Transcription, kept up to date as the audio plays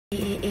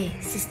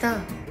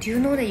Sister, do you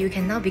know that you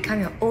can now become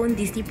your own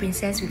Disney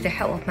princess with the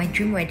help of my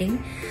dream wedding?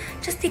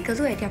 Just take a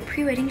look at their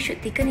pre-wedding shoot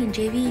taken in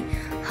JB.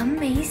 很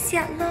美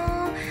下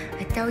咯!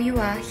 I tell you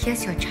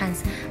here's your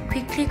chance.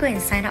 Quickly go and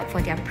sign up for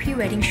their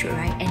pre-wedding shoot,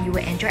 right? And you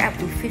will enjoy up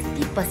to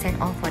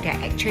 50% off for their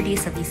actual day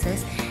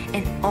services.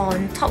 And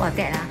on top of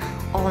that,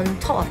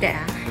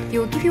 they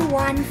will give you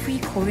one free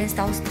Korean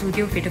style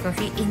studio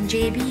photography in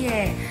JB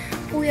耶.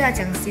 不要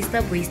讲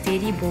sister 不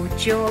steady 不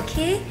就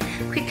okay?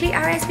 Quickly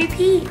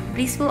RSVP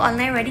Blissful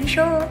Online Wedding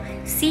Show.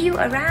 See you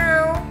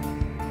around.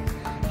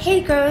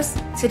 Hey girls,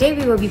 today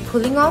we will be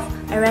pulling off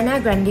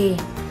Ariana Grande.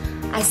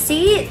 I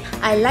see it,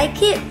 I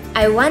like it,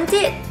 I want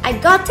it, I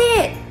got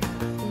it.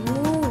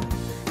 Ooh.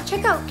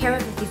 Check out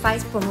Carat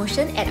 55's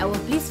promotion at our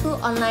Blissful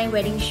Online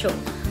Wedding Show.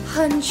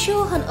 很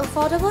chill, 很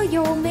affordable,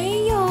 有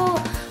没有?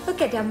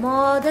 Look at their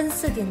modern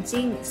四点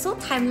金, so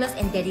timeless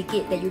and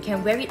delicate that you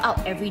can wear it out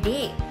every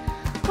day.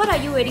 What are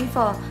you waiting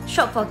for?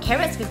 Shop for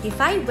Carat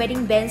 55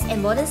 wedding bands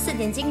and modern 四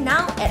点金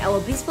now at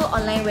our Blissful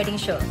Online Wedding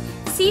Show.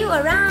 See you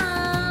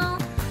around!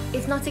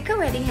 If nautical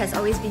wedding has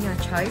always been your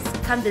choice,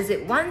 come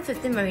visit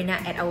 115 Marina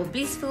at our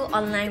Blissful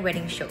Online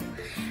Wedding Show.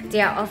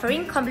 They are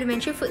offering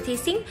complimentary food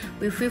tasting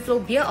with free flow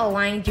beer or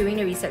wine during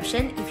the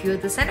reception if you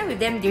were to sign up with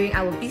them during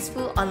our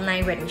Blissful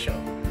Online Wedding Show.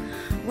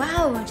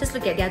 Wow, just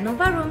look at their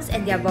Nova rooms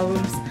and their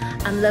ballrooms.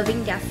 I'm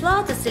loving their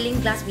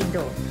floor-to-ceiling glass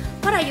window.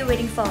 What are you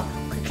waiting for?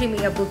 Quickly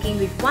make your booking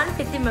with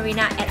 115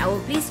 Marina at our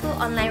Blissful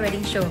Online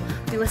Wedding Show.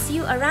 We will see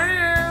you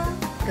around.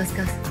 Girls,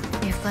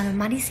 we have got a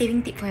money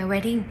saving tip for your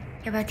wedding.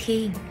 要不要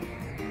听?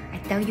 I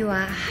tell you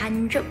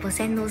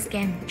 100% no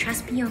scam.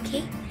 Trust me,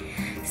 okay?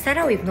 Start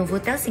out with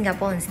Novotel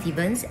Singapore and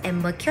Stevens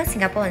and Mercure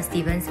Singapore and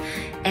Stevens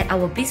at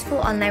our Blissful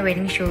Online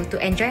Wedding Show to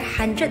enjoy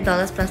 $100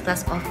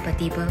 plus off per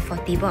table for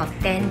table of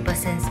 10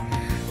 persons.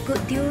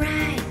 Good deal,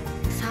 right?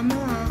 Some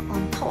more,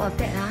 on top of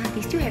that,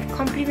 they still have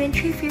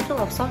complimentary free flow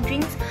of soft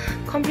drinks,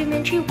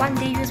 complimentary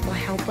one-day use for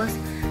helpers.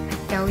 I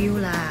tell you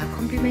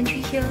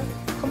complimentary here,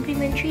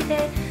 complimentary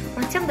there.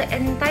 这样的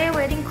entire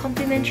wedding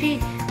complimentary,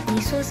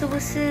 你说是不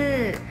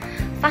是?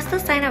 Faster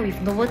sign up with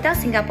Novotel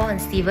Singapore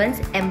and Stevens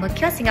and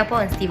Mercure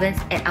Singapore and Stevens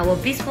at our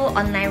Blissful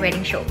Online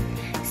Wedding Show.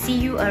 See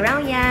you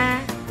around,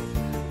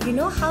 You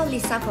know how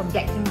Lisa from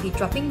Blackpink will be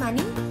dropping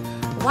money?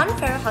 One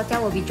Farrer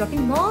Hotel will be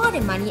dropping more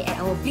than money at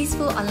our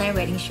Blissful Online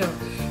Wedding Show.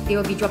 They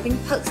will be dropping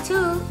perks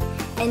too.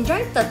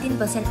 Enjoy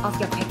 13% off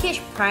your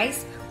package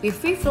price with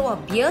free flow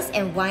of beers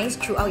and wines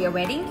throughout your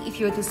wedding if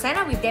you were to sign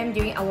up with them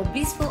during our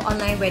Blissful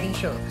Online Wedding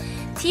Show.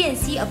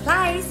 T&C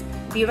applies.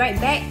 Be right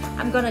back.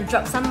 I'm gonna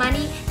drop some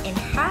money and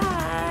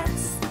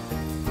hearts.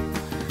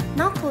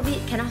 Now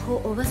COVID cannot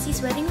hold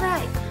overseas wedding,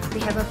 right? We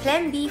have a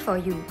plan B for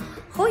you.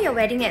 Hold your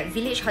wedding at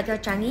Village Hotel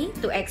Changi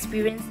to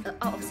experience an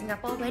out of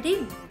Singapore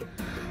wedding.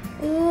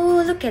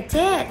 Oh, look at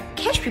that!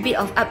 Cash rebate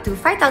of up to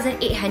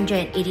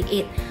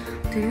 5,888.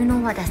 Do you know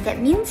what does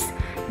that means?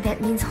 That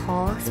means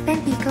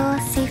spend bigger,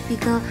 save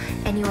bigger,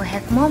 and you will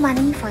have more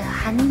money for your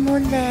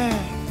honeymoon there.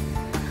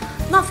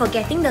 Not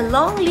forgetting the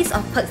long list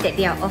of perks that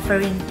they are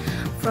offering.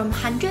 From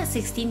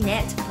 160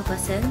 net per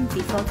person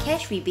before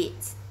cash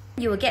rebates.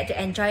 You will get to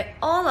enjoy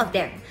all of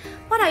them.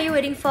 What are you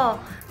waiting for?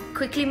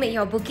 Quickly make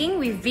your booking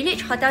with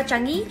Village Hotel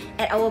Changi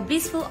at our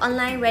Blissful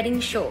Online Wedding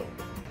Show.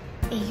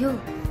 Hey you!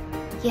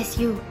 Yes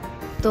you!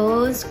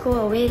 Don't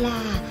scroll away lah.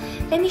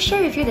 Let me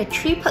share with you the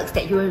 3 perks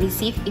that you will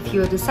receive if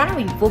you were to sign up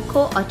with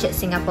Voco Orchard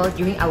Singapore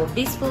during our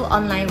Blissful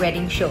Online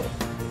Wedding Show.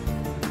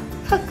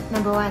 Perk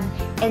number 1.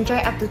 Enjoy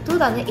up to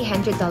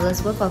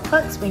 $2,800 worth of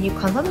perks when you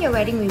confirm your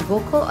wedding with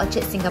Voco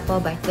Orchard Singapore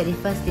by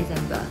 31st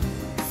December.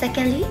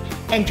 Secondly,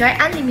 enjoy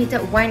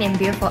unlimited wine and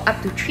beer for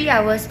up to 3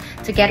 hours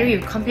together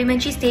with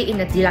complimentary stay in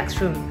the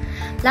deluxe room.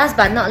 Last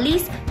but not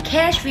least,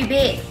 cash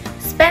rebate.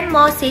 Spend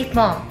more, save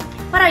more.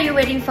 What are you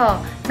waiting for?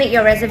 Make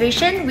your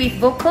reservation with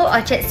Voco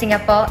Orchard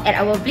Singapore at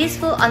our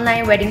Blissful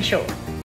Online Wedding Show.